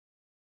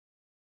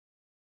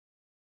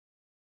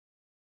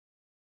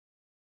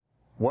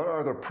What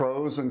are the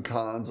pros and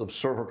cons of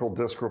cervical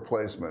disc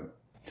replacement?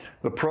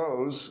 The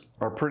pros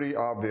are pretty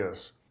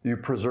obvious. You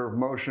preserve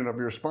motion of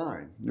your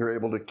spine. You're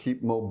able to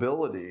keep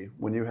mobility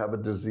when you have a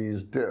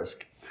diseased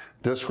disc.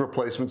 Disc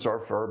replacements are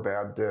for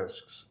bad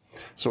discs.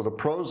 So the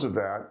pros of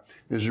that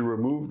is you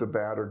remove the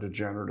bad or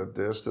degenerative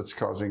disc that's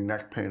causing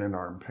neck pain and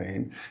arm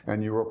pain,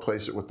 and you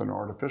replace it with an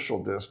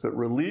artificial disc that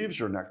relieves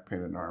your neck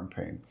pain and arm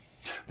pain.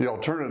 The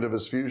alternative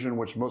is fusion,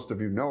 which most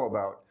of you know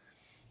about.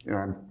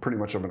 I'm pretty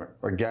much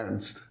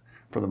against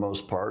for the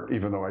most part,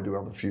 even though I do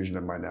have a fusion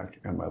in my neck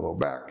and my low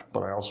back,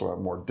 but I also have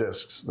more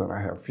discs than I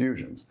have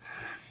fusions.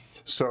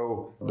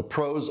 So the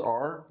pros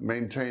are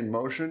maintain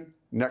motion,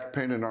 neck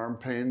pain and arm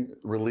pain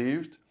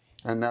relieved,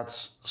 and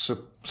that's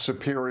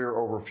superior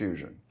over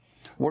fusion.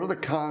 What are the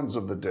cons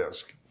of the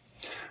disc?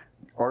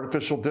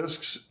 Artificial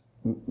discs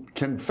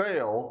can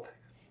fail.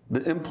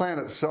 The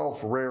implant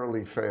itself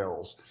rarely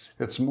fails.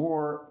 It's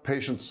more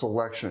patient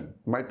selection.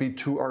 Might be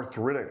too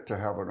arthritic to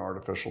have an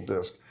artificial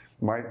disc.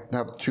 Might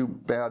have too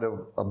bad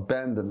of a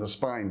bend in the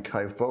spine,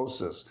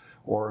 kyphosis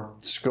or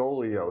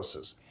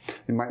scoliosis.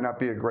 It might not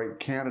be a great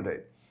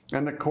candidate.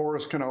 And the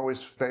cores can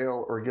always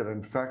fail or get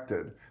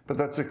infected, but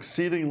that's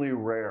exceedingly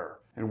rare,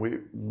 and we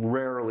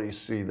rarely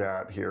see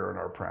that here in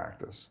our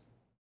practice.